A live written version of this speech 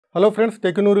Hello friends,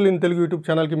 techie Noorul in Telugu YouTube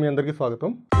ఛానల్కి మీ అందరికీ స్వాగతం.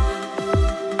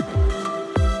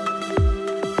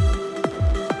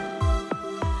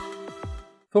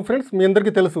 సో ఫ్రెండ్స్, మీ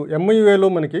అందరికీ తెలుసు MIUIలో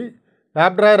మనకి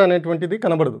యాప్ డ్రాయర్ అనేటువంటిది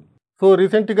కనబడదు. సో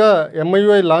రీసెంట్గా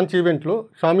MIUI లాంచ్ ఈవెంట్లో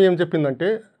షామీ ఏం చెప్పిందంటే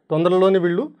తొందరలోనే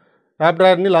వీళ్ళు యాప్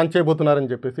డ్రాయర్ని లాంచ్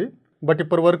చేయబోతున్నారని చెప్పేసి. బట్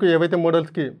ఇప్పటి వరకు ఏవైతే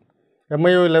మోడల్స్కి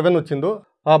MIUI 11 వచ్చిందో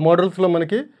ఆ మోడల్స్లో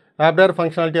మనకి యాప్ డ్రాయర్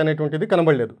ఫంక్షనాలిటీ అనేటువంటిది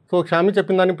కనబడలేదు. సో షామీ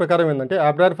చెప్పిన దాని ప్రకారం ఏంటంటే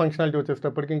యాప్ డ్రాయర్ ఫంక్షనాలిటీ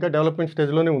వచ్చేటప్పటికి ఇంకా డెవలప్మెంట్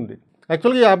స్టేజ్లోనే ఉంది.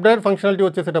 యాక్చువల్గా ఈ యాప్ డ్రాయర్ ఫంక్షనాలిటీ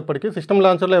వచ్చేటప్పటికి సిస్టమ్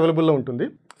లాంచర్లో అవైలబుల్లో ఉంటుంది.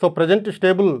 సో ప్రజెంట్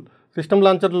స్టేబుల్ సిస్టమ్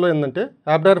లాంచర్లో ఏంటంటే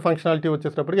యాప్ డ్రాయర్ ఫంక్షనాలిటీ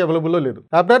వచ్చేటప్పటికి అవైలబుల్లో లేదు.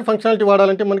 యాప్ డ్రాయర్ ఫంక్షనాలిటీ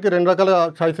వాడాలంటే మనకి రెండు రకాల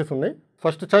చాయిసెస్ ఉన్నాయి.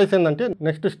 ఫస్ట్ చాయిస్ ఏంటంటే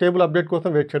నెక్స్ట్ స్టేబుల్ అప్డేట్ కోసం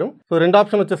వెయిట్ చేయడం. సో రెండు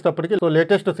ఆప్షన్ వచ్చేటప్పటికి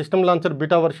latest system launcher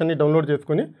beta వర్షన్ని download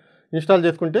చేసుకుని ఇన్స్టాల్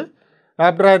చేసుకుంటే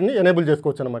యాప్ డ్రాయర్ని ఎనేబుల్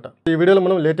చేసుకోవచ్చు అనమాట. ఈ వీడియోలో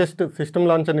మనం లేటెస్ట్ సిస్టమ్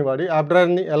లాంచర్ని వాడి యాప్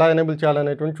డ్రాయర్ని ఎలా ఎనేబుల్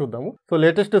చేయాలనేటువంటి చూద్దాము. సో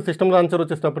లేటెస్ట్ సిస్టమ్ లాంచర్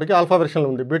వచ్చేటప్పటికి ఆల్ఫా వెర్షన్లో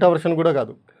ఉంది, బీటా వెర్షన్ కూడా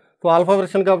కాదు. సో ఆల్ఫా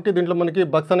వెర్షన్ కాబట్టి దీంట్లో మనకి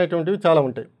బగ్స్ అనేటువంటివి చాలా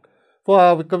ఉంటాయి. సో ఆ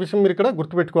ఒక్క విషయం మీరు ఇక్కడ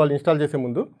గుర్తుపెట్టుకోవాలి ఇన్స్టాల్ చేసే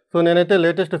ముందు. సో నేనైతే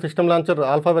latest system launcher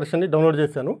alpha వెర్షన్ని download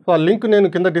చేశాను. సో ఆ లింక్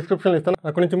నేను కింద డిస్క్రిప్షన్లో ఇస్తాను,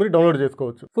 అక్కడి నుంచి మీరు డౌన్లోడ్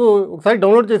చేసుకోవచ్చు. సో ఒకసారి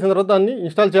డౌన్లోడ్ చేసిన తర్వాత దాన్ని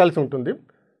ఇన్స్టాల్ చేయాల్సి ఉంటుంది.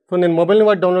 సో నేను మొబైల్ని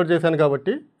వాటి డౌన్లోడ్ చేశాను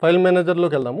కాబట్టి ఫైల్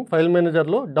మేనేజర్లోకి వెళ్దాము. ఫైల్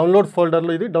మేనేజర్లో డౌన్లోడ్స్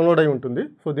ఫోల్డర్లో ఇది డౌన్లోడ్ అయి ఉంటుంది.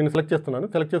 సో దీన్ని సెలెక్ట్ చేస్తున్నాను.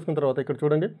 సెలెక్ట్ చేసుకున్న తర్వాత ఇక్కడ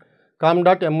చూడండి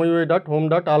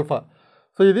com.miui.home.alpha.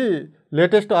 సో ఇది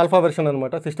లేటెస్ట్ ఆల్ఫా వెర్షన్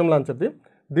అనమాట సిస్టమ్ లాంచర్ది.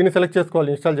 దీన్ని సెలెక్ట్ చేసుకోవాలి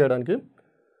ఇన్స్టాల్ చేయడానికి.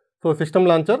 So system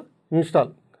launcher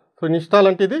install. So install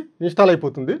అంటే ఇది ఇన్స్టాల్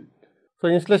అయిపోతుంది. సో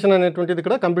ఇన్స్టలేషన్ అనేటువంటిది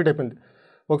ఇక్కడ కంప్లీట్ అయిపోయింది.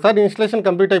 ఒకసారి ఇన్స్టలేషన్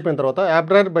కంప్లీట్ అయిపోయిన తర్వాత యాప్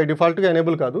డ్రాయర్ బై డిఫాల్ట్గా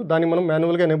ఎనేబుల్ కాదు, దాన్ని మనం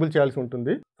మాన్యువల్గా ఎనేబుల్ చేయాల్సి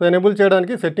ఉంటుంది. సో ఎనేబుల్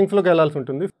చేయడానికి సెట్టింగ్స్లోకి వెళ్ళాల్సి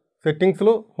ఉంటుంది.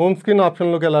 సెట్టింగ్స్లో హోమ్ స్క్రీన్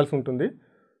ఆప్షన్లోకి వెళ్ళాల్సి ఉంటుంది.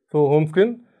 So home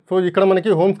screen. సో ఇక్కడ మనకి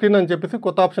హోమ్ స్క్రీన్ అని చెప్పేసి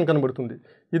కొత్త ఆప్షన్ కనబడుతుంది.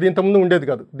 ఇది ఇంతకుముందు ఉండేది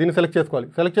కాదు. దీన్ని సెలెక్ట్ చేసుకోవాలి.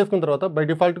 సెలెక్ట్ చేసుకున్న తర్వాత బై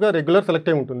డిఫాల్ట్గా రెగ్యులర్ సెలెక్ట్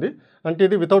అయి ఉంటుంది. అంటే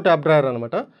ఇది వితౌట్ యాప్ డ్రాయర్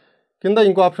అనమాట. కింద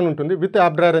ఇంకో ఆప్షన్ ఉంటుంది విత్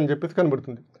యాప్ డ్రాయర్ అని చెప్పేసి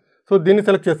కనబడుతుంది. సో దీన్ని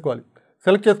సెలెక్ట్ చేసుకోవాలి.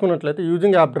 సెలెక్ట్ చేసుకున్నట్లయితే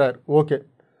using app drawer okay.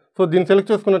 So దీన్ని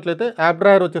సెలెక్ట్ చేసుకున్నట్లయితే యాప్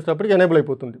డ్రాయర్ వచ్చేటప్పటికి ఎనేబుల్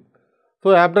అయిపోతుంది. సో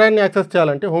యాప్ డ్రాయర్ని యాక్సెస్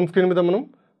చేయాలంటే హోమ్ స్క్రీన్ మీద మనం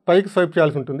పైకి స్వైప్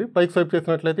చేయాల్సి ఉంటుంది. పైకి స్వైప్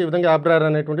చేసినట్లయితే ఈ విధంగా యాప్ డ్రాయర్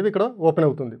అనేటువంటిది ఇక్కడ ఓపెన్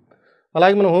అవుతుంది.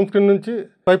 అలాగే మనం హోమ్ స్క్రీన్ నుంచి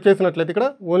స్వైప్ చేసినట్లయితే ఇక్కడ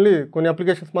ఓన్లీ కొన్ని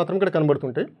అప్లికేషన్స్ మాత్రం ఇక్కడ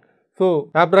కనబడుతుంటాయి. సో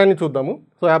యాప్ డ్రాయర్ని చూద్దాము.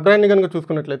 సో యాప్ డ్రాయర్ని కనుక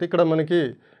చూసుకున్నట్లయితే ఇక్కడ మనకి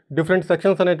డిఫరెంట్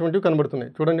సెక్షన్స్ అనేటువంటివి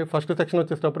కనబడుతున్నాయి. చూడండి, ఫస్ట్ సెక్షన్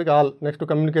వచ్చేటప్పటికి all, next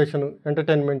communication,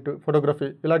 entertainment, photography,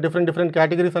 ఇలా డిఫరెంట్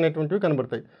కేటగిరీస్ అనేటువంటివి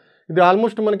కనబడతాయి. ఇది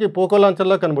ఆల్మోస్ట్ మనకి పోకో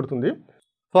లాంచర్లా కనబడుతుంది.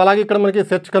 సో అలాగే ఇక్కడ మనకి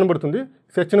సెర్చ్ కనబడుతుంది.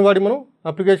 సెర్చ్ని వాడి మనం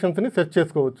అప్లికేషన్స్ని సెర్చ్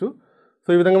చేసుకోవచ్చు. సో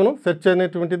ఈ విధంగా మనం సెర్చ్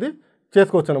అనేటువంటిది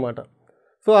చేసుకోవచ్చు అనమాట.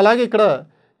 సో అలాగే ఇక్కడ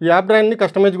ఈ యాప్ డ్రాయర్ని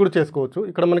కస్టమైజ్ కూడా చేసుకోవచ్చు.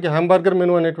 ఇక్కడ మనకి హ్యాంబర్గర్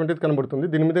మెనూ అనేటువంటిది కనబడుతుంది.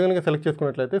 దీని మీద కనుక సెలెక్ట్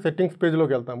చేసుకున్నట్లయితే సెట్టింగ్స్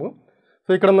పేజ్లోకి వెళ్తాము. సో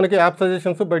ఇక్కడ మనకి యాప్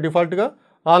సజెషన్స్ బై డిఫాల్ట్గా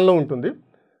ఆన్లో ఉంటుంది.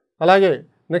 అలాగే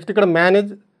నెక్స్ట్ ఇక్కడ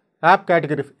మేనేజ్ యాప్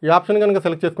కేటగిరీస్, ఈ ఆప్షన్ కనుక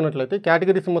సెలెక్ట్ చేసుకున్నట్లయితే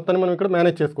కేటగిరీస్ మొత్తాన్ని మనం ఇక్కడ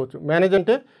మేనేజ్ చేసుకోవచ్చు. మేనేజ్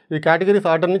అంటే ఈ కేటగిరీస్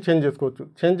ఆర్డర్ని చేంజ్ చేసుకోవచ్చు.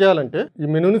 చేంజ్ చేయాలంటే ఈ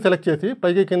మెనూని సెలెక్ట్ చేసి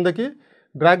పైకి కిందకి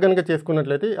డ్రాగ్ కనుక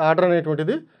చేసుకున్నట్లయితే ఆర్డర్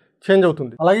అనేటువంటిది చేంజ్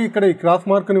అవుతుంది. అలాగే ఇక్కడ ఈ క్రాస్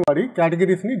మార్క్ని వాడి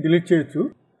కేటగిరీస్ని డిలీట్ చేయొచ్చు.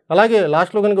 అలాగే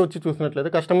లాస్ట్లో కనుక వచ్చి చూసినట్లయితే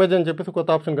కస్టమైజ్ అని చెప్పేసి కొత్త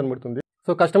ఆప్షన్ కనబడుతుంది.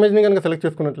 సో కస్టమైజ్ని కనుక సెలెక్ట్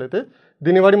చేసుకున్నట్లయితే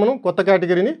దీన్ని వాడి మనం కొత్త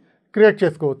కేటగిరీని క్రియేట్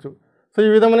చేసుకోవచ్చు. సో ఈ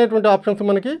విధమైనటువంటి ఆప్షన్స్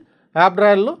మనకి యాప్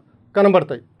డ్రాయర్లో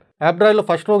కనబడతాయి. యాప్ డ్రాయర్లో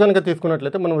ఫస్ట్ రో కనుక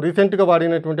తీసుకున్నట్లయితే మనం రీసెంట్గా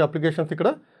వాడినటువంటి అప్లికేషన్స్ ఇక్కడ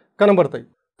కనబడతాయి.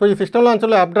 సో ఈ సిస్టమ్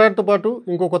లాంచర్లో యాప్ డ్రాయర్తో పాటు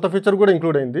ఇంకో కొత్త ఫీచర్ కూడా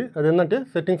ఇంక్లూడ్ అయింది. అదేంటంటే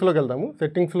సెట్టింగ్స్లోకి వెళ్దాము.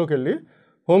 సెట్టింగ్స్లోకి వెళ్ళి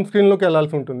హోమ్ స్క్రీన్లోకి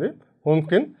వెళ్ళాల్సి ఉంటుంది. Home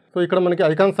screen. సో ఇక్కడ మనకి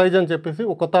ఐకాన్ సైజ్ అని చెప్పేసి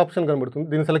ఒక కొత్త ఆప్షన్ కనబడుతుంది.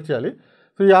 దీన్ని సెలెక్ట్ చేయాలి.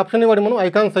 సో ఈ ఆప్షన్ని వాడి మనం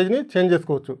ఐకాన్ సైజ్ని చేంజ్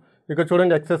చేసుకోవచ్చు. ఇక్కడ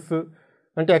చూడండి, ఎక్సెస్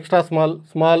అంటే ఎక్స్ట్రా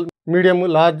స్మాల్, మీడియం,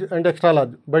 లార్జ్ అంటే ఎక్స్ట్రా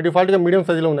లార్జ్. బై డిఫాల్ట్గా మీడియం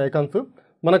సైజులో ఉన్నాయి ఐకాన్స్.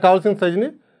 మనకు కావాల్సిన సైజ్ని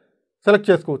సెలెక్ట్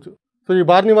చేసుకోవచ్చు. సో ఈ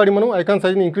బార్ని వాడి మనం ఐకాన్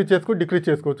సైజ్ని ఇంక్రీజ్ చేసుకో డిక్రీజ్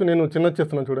చేసుకోవచ్చు. నేను చిన్నది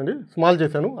చేస్తున్నాను చూడండి, స్మాల్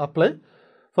చేశాను. అప్లై.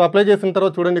 సో అప్లై చేసిన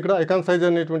తర్వాత చూడండి ఇక్కడ ఐకాన్ సైజ్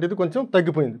అనేటువంటిది కొంచెం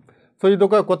తగ్గిపోయింది. సో ఇది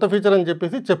ఒక కొత్త ఫీచర్ అని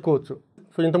చెప్పేసి చెప్పుకోవచ్చు.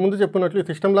 సో ఇంతకుముందు చెప్పుకున్నట్లు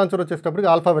సిస్టమ్ లాంచర్ వచ్చేటప్పటికి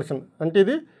ఆల్ఫా వెర్షన్, అంటే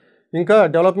ఇది ఇంకా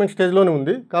డెవలప్మెంట్ స్టేజ్లోనే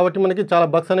ఉంది కాబట్టి మనకి చాలా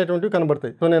బగ్స్ అనేటువంటివి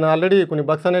కనబడతాయి. సో నేను ఆల్రెడీ కొన్ని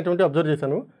బగ్స్ అనేటువంటివి అబ్జర్వ్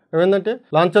చేశాను. ఏంటంటే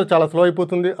లాంచర్ చాలా స్లో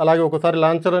అయిపోతుంది, అలాగే ఒకసారి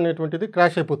లాంచర్ అనేటువంటిది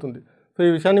క్రాష్ అయిపోతుంది. సో ఈ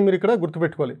విషయాన్ని మీరు ఇక్కడ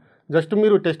గుర్తుపెట్టుకోవాలి. జస్ట్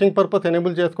మీరు టెస్టింగ్ పర్పస్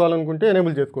ఎనేబుల్ చేసుకోవాలనుకుంటే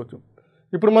ఎనేబుల్ చేసుకోవచ్చు.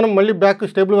 ఇప్పుడు మనం మళ్ళీ బ్యాక్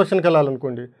స్టేబుల్ వెర్షన్కి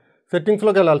వెళ్ళాలనుకోండి,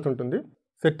 సెట్టింగ్స్లోకి వెళ్ళాల్సి ఉంటుంది.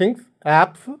 Settings,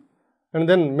 apps and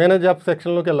then manage apps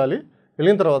సెక్షన్లోకి వెళ్ళాలి.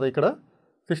 వెళ్ళిన తర్వాత ఇక్కడ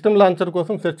సిస్టమ్ లాంచర్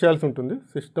కోసం సెర్చ్ చేయాల్సి ఉంటుంది.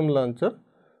 System launcher.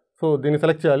 సో దీన్ని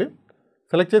సెలెక్ట్ చేయాలి.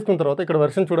 సెలెక్ట్ చేసుకున్న తర్వాత ఇక్కడ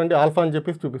వెర్షన్ చూడండి ఆల్ఫా అని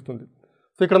చెప్పేసి చూపిస్తుంది.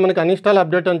 సో ఇక్కడ మనకి అన్ఇన్స్టాల్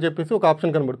అప్డేట్ అని చెప్పేసి ఒక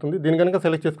ఆప్షన్ కనబడుతుంది. దీని కనుక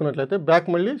సెలెక్ట్ చేసుకున్నట్లయితే బ్యాక్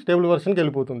మళ్ళీ స్టేబుల్ వెర్షన్కి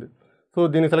వెళ్ళిపోతుంది. సో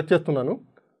దీన్ని సెలెక్ట్ చేస్తున్నాను.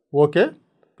 ఓకే.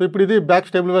 సో ఇప్పుడు ఇది బ్యాక్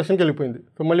స్టేబుల్ వెర్షన్కి వెళ్ళిపోయింది.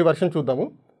 సో మళ్ళీ వెర్షన్ చూద్దాము.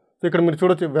 సో ఇక్కడ మీరు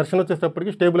చూడొచ్చు, వెర్షన్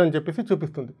వచ్చేటప్పటికి స్టేబుల్ అని చెప్పేసి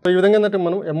చూపిస్తుంది. సో ఈ విధంగా ఏంటంటే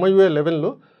మనం MIUI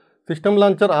 11లో system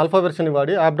launcher alpha version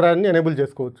వాడి యాప్ డ్రాయర్ని ఎనేబుల్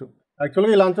చేసుకోవచ్చు.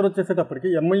 యాక్చువల్గా ఈ లాంచర్ వచ్చేసేటప్పటికి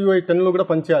MIUI 10లో కూడా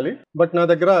పనిచేయాలి. బట్ నా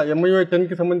దగ్గర MIUI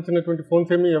 10కి సంబంధించినటువంటి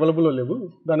ఫోన్స్ ఏమీ అవైలబుల్లో లేవు.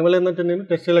 దానివల్ల ఏంటంటే నేను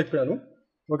టెస్ట్ చేయలేకపోయాను.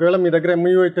 ఒకవేళ మీ దగ్గర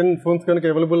MIUI 10 ఫోన్స్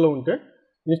కనుక అవైలబుల్లో ఉంటే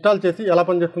ఇన్స్టాల్ చేసి ఎలా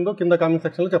పనిచేస్తుందో కింద కామెంట్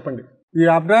సెక్షన్లో చెప్పండి. ఈ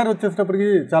యాప్ డ్రాయర్ వచ్చేటప్పటికి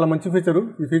చాలా మంచి ఫీచరు.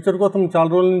 ఈ ఫీచర్ కోసం చాలా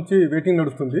రోజుల నుంచి వెయిటింగ్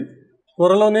నడుస్తుంది.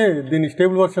 త్వరలోనే దీని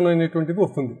స్టేబుల్ వర్షన్ అనేటువంటిది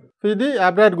వస్తుంది. సో ఇది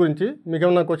యాప్ డ్రాయర్ గురించి. మీకు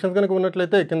ఏమైనా క్వశ్చన్స్ కనుక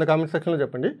ఉన్నట్లయితే కింద కామెంట్ సెక్షన్లో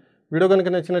చెప్పండి. వీడియో కనుక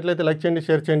నచ్చినట్లయితే లైక్ చేయండి,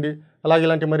 షేర్ చేయండి. అలాగే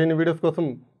ఇలాంటి మరిన్ని వీడియోస్ కోసం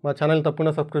మా ఛానల్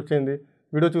తప్పకుండా సబ్స్క్రైబ్ చేయండి.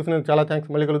 వీడియో చూసినందుకు చాలా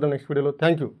థ్యాంక్స్. మళ్ళీ కలుద్దాం నెక్స్ట్ వీడియోలో.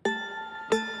 Thank you.